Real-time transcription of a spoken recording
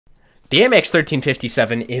The AMX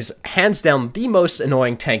 1357 is hands down the most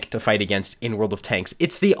annoying tank to fight against in World of Tanks.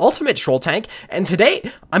 It's the ultimate troll tank, and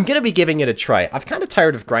today I'm going to be giving it a try. I've kind of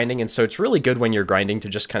tired of grinding, and so it's really good when you're grinding to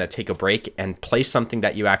just kind of take a break and play something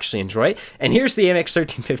that you actually enjoy. And here's the AMX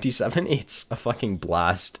 1357. It's a fucking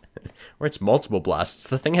blast. Or it's multiple blasts.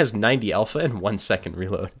 The thing has 90 alpha and 1 second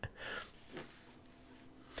reload.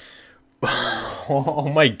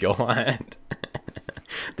 Oh my god.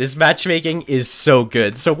 This matchmaking is so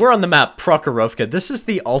good. So we're on the map Prokhorovka. This is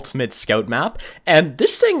the ultimate scout map. And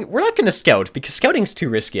this thing, we're not going to scout because scouting's too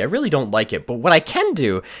risky. I really don't like it. But what I can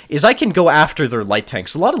do is I can go after their light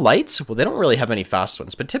tanks. A lot of lights, well, they don't really have any fast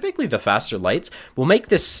ones. But typically the faster lights will make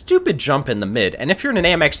this stupid jump in the mid. And if you're in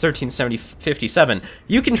an AMX 1357,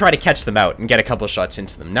 you can try to catch them out and get a couple of shots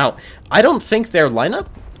into them. Now, I don't think their lineup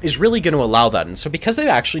is really going to allow that. And so because they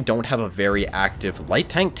actually don't have a very active light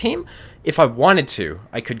tank team, if I wanted to,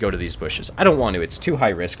 I could go to these bushes. I don't want to. It's too high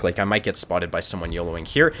risk. Like, I might get spotted by someone YOLOing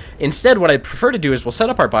here. Instead, what I prefer to do is we'll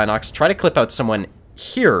set up our Binox, try to clip out someone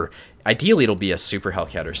here. Ideally, it'll be a Super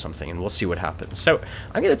Hellcat or something, and we'll see what happens. So,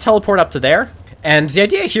 I'm going to teleport up to there. And the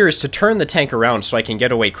idea here is to turn the tank around so I can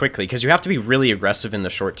get away quickly, because you have to be really aggressive in the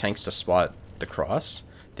short tanks to spot the cross.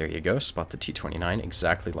 There you go. Spot the T-29,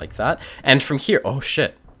 exactly like that. And from here... Oh,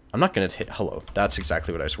 shit. I'm not going to hit hello. That's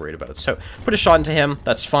exactly what I was worried about. So, put a shot into him.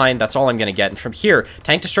 That's fine. That's all I'm going to get. And from here,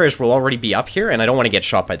 tank destroyers will already be up here, and I don't want to get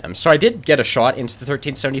shot by them. So, I did get a shot into the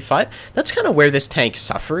 1375. That's kind of where this tank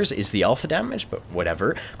suffers, is the alpha damage, but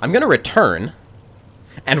whatever. I'm going to return,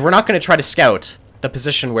 and we're not going to try to scout the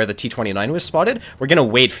position where the T-29 was spotted. We're going to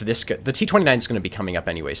wait for this guy. The T-29 is going to be coming up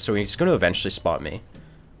anyway, so he's going to eventually spot me.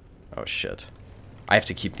 Oh, shit. I have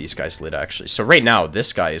to keep these guys lit, actually. So right now,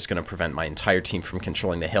 this guy is going to prevent my entire team from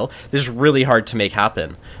controlling the hill. This is really hard to make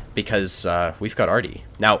happen because we've got Artie.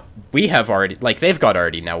 Now, we have Artie. Like, they've got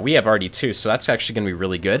Artie now. We have Artie too, so that's actually going to be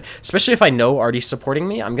really good. Especially if I know Artie's supporting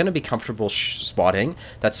me, I'm going to be comfortable spotting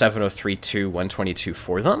that 703-122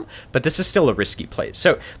 for them. But this is still a risky play.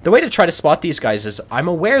 So the way to try to spot these guys is I'm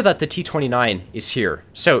aware that the T-29 is here.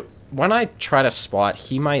 So when I try to spot,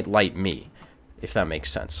 he might light me, if that makes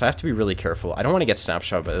sense. So I have to be really careful. I don't want to get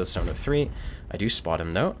snapshot by the 703. I do spot him,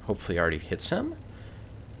 though. Hopefully already hits him.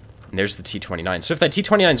 And there's the T-29. So if that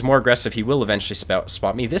T-29 is more aggressive, he will eventually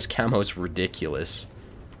spot me. This camo is ridiculous.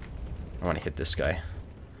 I want to hit this guy.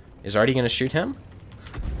 Is Artie going to shoot him?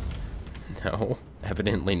 No,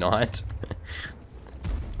 evidently not.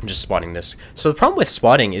 I'm just spotting this. So the problem with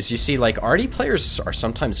spotting is you see, like, Artie players are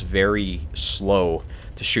sometimes very slow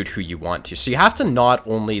to shoot who you want to. So you have to not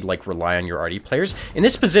only, like, rely on your Artie players. In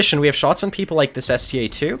this position, we have shots on people like this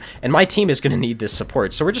STA2, and my team is going to need this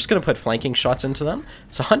support. So we're just going to put flanking shots into them.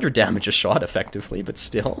 It's 100 damage a shot, effectively, but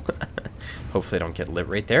still. Hopefully I don't get lit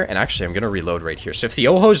right there. And actually, I'm going to reload right here. So if the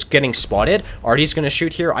Oho's getting spotted, Artie's going to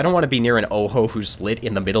shoot here. I don't want to be near an Oho who's lit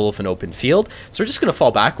in the middle of an open field. So we're just going to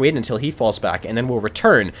fall back, wait until he falls back, and then we'll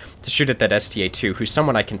return to shoot at that STA2, who's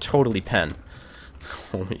someone I can totally pen.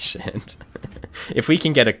 Holy shit. If we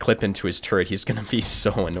can get a clip into his turret, he's going to be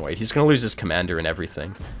so annoyed. He's going to lose his commander and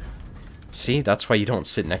everything. See? That's why you don't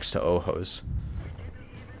sit next to Ohos.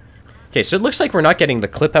 Okay, so it looks like we're not getting the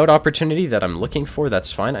clip out opportunity that I'm looking for.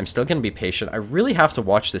 That's fine. I'm still going to be patient. I really have to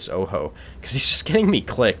watch this Oho, because he's just getting me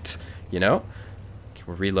clicked, you know? Okay,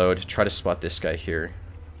 we'll reload. Try to spot this guy here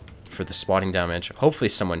for the spotting damage. Hopefully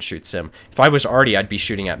someone shoots him. If I was Artie, I'd be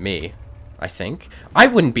shooting at me, I think. I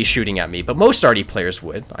wouldn't be shooting at me, but most Artie players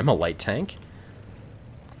would. I'm a light tank.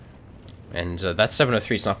 And that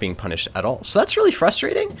 703 is not being punished at all. So that's really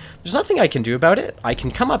frustrating. There's nothing I can do about it. I can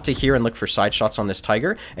come up to here and look for side shots on this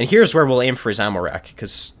Tiger. And here's where we'll aim for his ammo rack,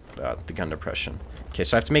 because the gun depression. Okay,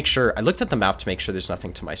 so I have to make sure... I looked at the map to make sure there's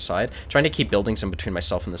nothing to my side. Trying to keep buildings in between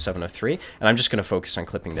myself and the 703. And I'm just going to focus on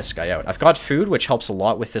clipping this guy out. I've got food, which helps a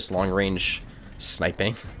lot with this long-range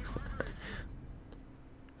sniping.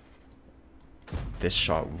 This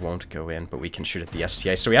shot won't go in, but we can shoot at the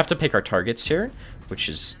STA. So we have to pick our targets here, which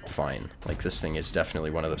is fine. Like, this thing is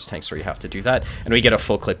definitely one of those tanks where you have to do that. And we get a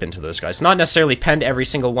full clip into those guys. Not necessarily penned every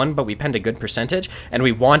single one, but we penned a good percentage, and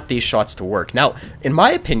we want these shots to work. Now, in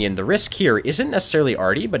my opinion, the risk here isn't necessarily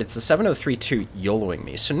Artie, but it's the 703-2 YOLOing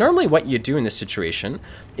me. So normally what you do in this situation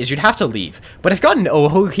is you'd have to leave. But I've got an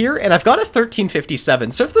Oho here, and I've got a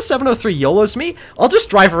 1357. So if the 703 YOLOs me, I'll just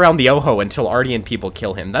drive around the Oho until Artie and people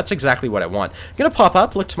kill him. That's exactly what I want. I'm gonna pop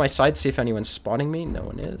up, look to my side, see if anyone's spotting me. No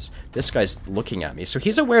one is. This guy's looking at me. So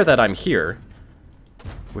he's aware that I'm here,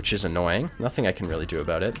 which is annoying. Nothing I can really do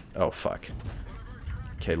about it. Oh, fuck.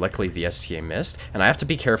 Okay, luckily the STA missed, and I have to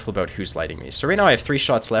be careful about who's lighting me. So right now I have 3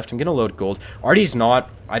 shots left. I'm going to load gold. Artie's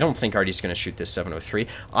not... I don't think Artie's going to shoot this 703.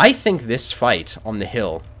 I think this fight on the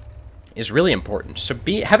hill is really important. So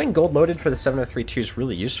having gold loaded for the 703-2 is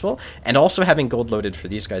really useful, and also having gold loaded for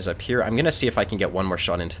these guys up here. I'm going to see if I can get one more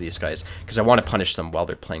shot into these guys, because I want to punish them while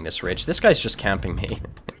they're playing this ridge. This guy's just camping me.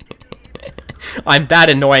 I'm that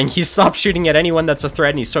annoying. He stopped shooting at anyone that's a threat,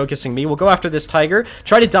 and he's focusing me. We'll go after this tiger,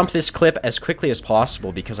 try to dump this clip as quickly as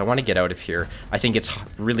possible, because I want to get out of here. I think it's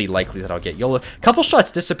really likely that I'll get YOLO. Couple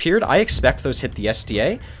shots disappeared. I expect those hit the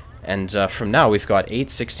SDA, and from now we've got 8,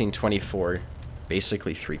 16, 24...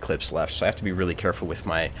 basically 3 clips left, so I have to be really careful with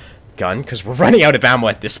my gun, because we're running out of ammo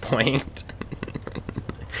at this point.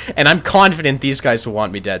 And I'm confident these guys will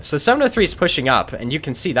want me dead. So 703 is pushing up, and you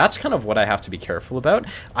can see that's kind of what I have to be careful about.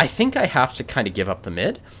 I think I have to kind of give up the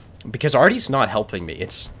mid, because Artie's not helping me.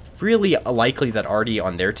 It's really likely that Artie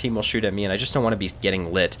on their team will shoot at me, and I just don't want to be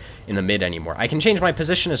getting lit in the mid anymore. I can change my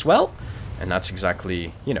position as well, and that's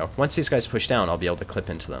exactly, you know, once these guys push down, I'll be able to clip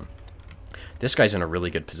into them. This guy's in a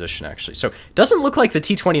really good position, actually. So, doesn't look like the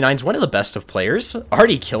T-29's one of the best of players.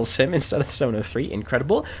 Already kills him instead of the 703.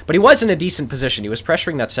 Incredible. But he was in a decent position. He was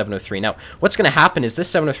pressuring that 703. Now, what's going to happen is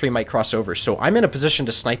this 703 might cross over. So, I'm in a position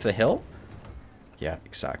to snipe the hill. Yeah,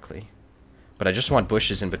 exactly. But I just want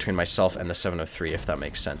bushes in between myself and the 703, if that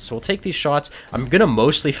makes sense. So, we'll take these shots. I'm going to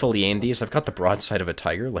mostly fully aim these. I've got the broadside of a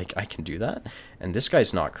tiger. Like, I can do that. And this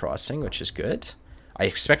guy's not crossing, which is good. I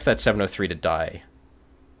expect that 703 to die.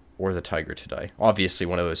 Or the tiger to die. Obviously,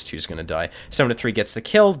 one of those two is going to die. 703 gets the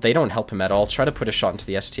kill. They don't help him at all. Try to put a shot into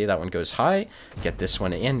the STA. That one goes high. Get this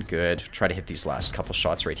one in. Good. Try to hit these last couple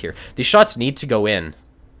shots right here. These shots need to go in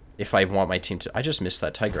if I want my team to... I just missed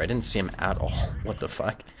that tiger. I didn't see him at all. What the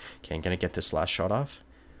fuck? Okay, I'm going to get this last shot off.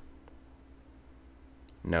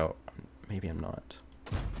 No. Maybe I'm not.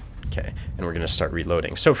 Okay, and we're going to start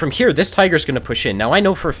reloading. So from here, this tiger's going to push in. Now, I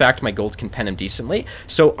know for a fact my gold can pen him decently,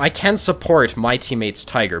 so I can support my teammate's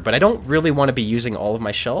tiger, but I don't really want to be using all of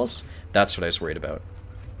my shells. That's what I was worried about.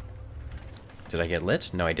 Did I get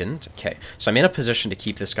lit? No, I didn't. Okay, so I'm in a position to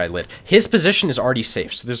keep this guy lit. His position is already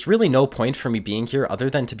safe, so there's really no point for me being here other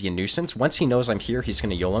than to be a nuisance. Once he knows I'm here, he's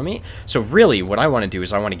going to YOLO me. So really, what I want to do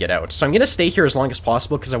is I want to get out. So I'm going to stay here as long as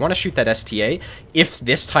possible because I want to shoot that STA if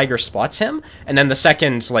this tiger spots him. And then the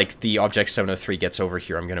second, like, the object 703 gets over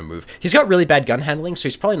here, I'm going to move. He's got really bad gun handling, so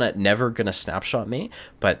he's probably never going to snapshot me.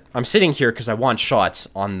 But I'm sitting here because I want shots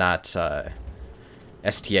on that...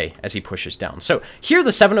 STA as he pushes down. So here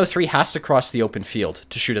the 703 has to cross the open field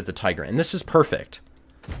to shoot at the tiger, and this is perfect.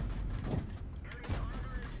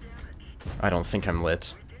 I don't think I'm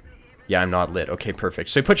lit. Yeah, I'm not lit. Okay, perfect.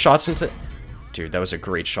 So he put shots into... Dude, that was a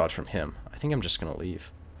great shot from him. I think I'm just gonna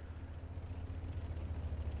leave.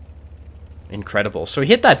 Incredible. So he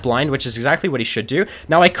hit that blind, which is exactly what he should do.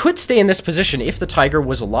 Now, I could stay in this position if the tiger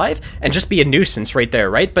was alive and just be a nuisance right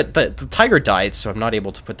there, right? But the tiger died, so I'm not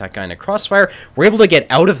able to put that guy in a crossfire. We're able to get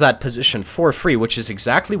out of that position for free, which is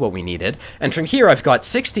exactly what we needed. And from here, I've got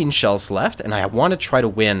 16 shells left, and I want to try to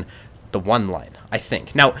win the one line, I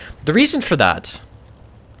think. Now, the reason for that...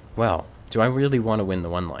 Well, do I really want to win the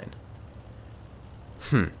one line?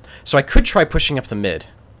 So I could try pushing up the mid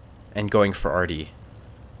and going for RD.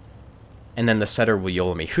 And then the setter will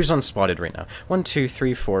YOLO me. Who's unspotted right now? 1, 2,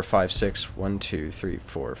 3, 4, 5, 6. 1, 2, 3,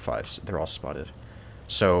 4, 5. They're all spotted.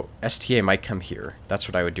 So STA might come here. That's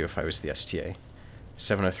what I would do if I was the STA.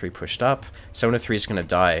 703 pushed up. 703 is going to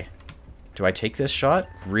die. Do I take this shot?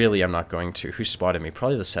 Really, I'm not going to. Who spotted me?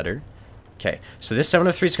 Probably the setter. Okay, so this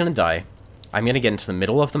 703 is going to die. I'm going to get into the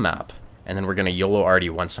middle of the map. And then we're going to YOLO RD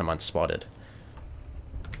once I'm unspotted.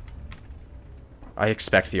 I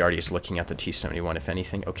expect the RD is looking at the T-71, if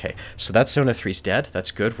anything. Okay, so that 703's dead.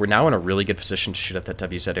 That's good. We're now in a really good position to shoot at that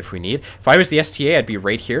WZ if we need. If I was the STA, I'd be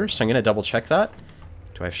right here, so I'm going to double check that.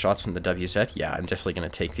 Do I have shots in the WZ? Yeah, I'm definitely going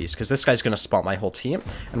to take these, because this guy's going to spot my whole team,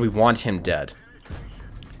 and we want him dead.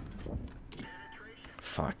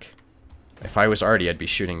 Fuck. If I was RD, I'd be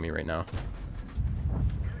shooting me right now.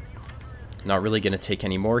 Not really going to take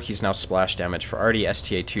any more. He's now splash damage for RD.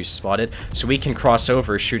 STA2 spotted, so we can cross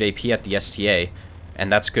over, shoot AP at the STA.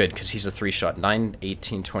 And that's good, because he's a 3-shot. 9,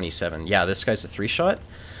 18, 27. Yeah, this guy's a 3-shot.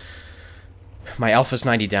 My alpha's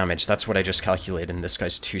 90 damage. That's what I just calculated. And this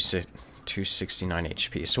guy's 269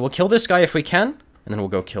 HP. So we'll kill this guy if we can. And then we'll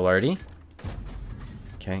go kill Artie.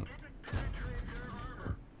 Okay.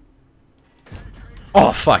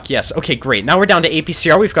 Oh, fuck, yes. Okay, great. Now we're down to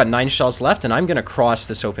APCR. We've got 9 shells left, and I'm going to cross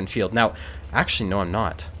this open field. Now, actually, no, I'm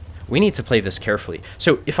not. We need to play this carefully.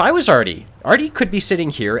 So if I was Artie could be sitting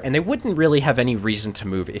here, and they wouldn't really have any reason to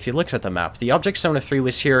move if you looked at the map. The object 703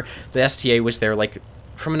 was here, the STA was there, like,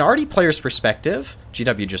 from an Artie player's perspective,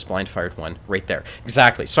 GW just blind fired one right there.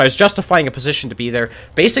 Exactly. So I was justifying a position to be there.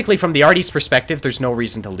 Basically, from the Artie's perspective, there's no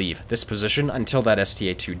reason to leave this position until that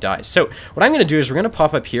STA2 dies. So what I'm going to do is we're going to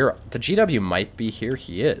pop up here. The GW might be here.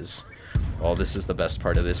 He is. Oh, this is the best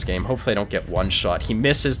part of this game. Hopefully I don't get one shot. He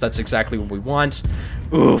misses. That's exactly what we want.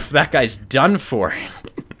 Oof, that guy's done for.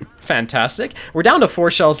 Fantastic. We're down to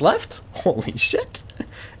 4 shells left. Holy shit.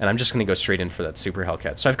 And I'm just going to go straight in for that Super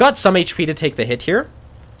Hellcat. So I've got some HP to take the hit here.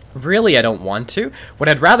 Really, I don't want to. What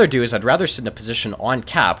I'd rather do is I'd rather sit in a position on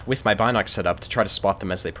cap with my binoc set up to try to spot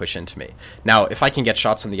them as they push into me. Now, if I can get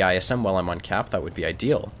shots on the ISM while I'm on cap, that would be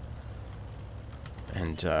ideal.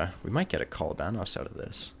 And we might get a Kolobanovs out of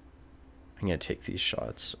this. I'm going to take these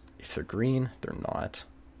shots. If they're green, they're not.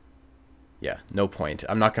 Yeah, no point.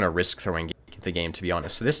 I'm not going to risk throwing the game, to be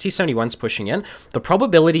honest. So this T-71's pushing in. The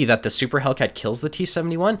probability that the Super Hellcat kills the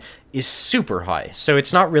T-71 is super high. So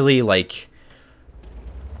it's not really like...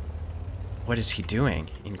 What is he doing?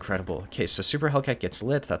 Incredible. Okay, so Super Hellcat gets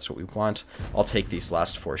lit. That's what we want. I'll take these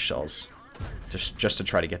last 4 shells. Just to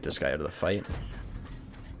try to get this guy out of the fight.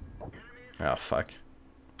 Oh, fuck.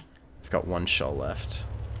 I've got 1 shell left.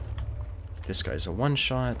 This guy's a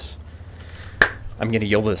one-shot. I'm going to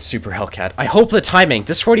yield to the Super Hellcat. I hope the timing.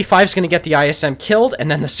 This 45 is going to get the ISM killed,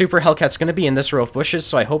 and then the Super Hellcat's going to be in this row of bushes,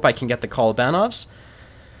 so I hope I can get the Kolobanovs.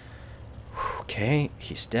 Okay,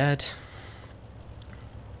 he's dead.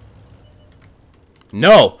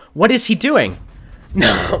 No! What is he doing? No,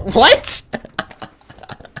 what?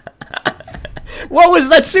 What was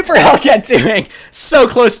that Super Hellcat doing? So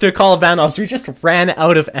close to a Kolobanovs, we just ran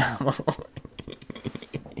out of ammo.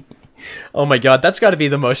 Oh my god, that's got to be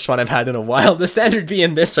the most fun I've had in a while. The Standard B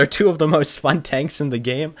and this are 2 of the most fun tanks in the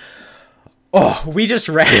game. Oh, we just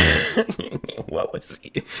ran. What was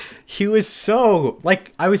he? He was so,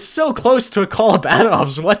 like, I was so close to a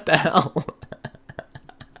Kolobanovs. What the hell?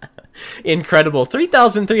 Incredible.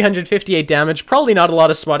 3,358 damage. Probably not a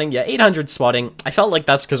lot of spotting. Yeah, 800 spotting. I felt like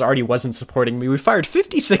that's because Artie wasn't supporting me. We fired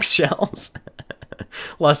 56 shells.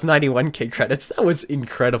 Lost 91k credits. That was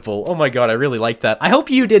incredible. Oh my god, I really like that. I hope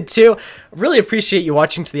you did too. Really appreciate you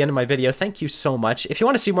watching to the end of my video. Thank you so much. If you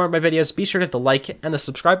want to see more of my videos, be sure to hit the like and the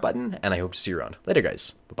subscribe button, and I hope to see you around. Later,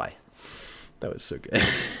 guys. Bye-bye. That was so good.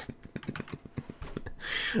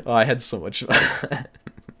 Oh, I had so much fun.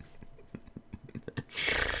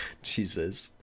 Jesus.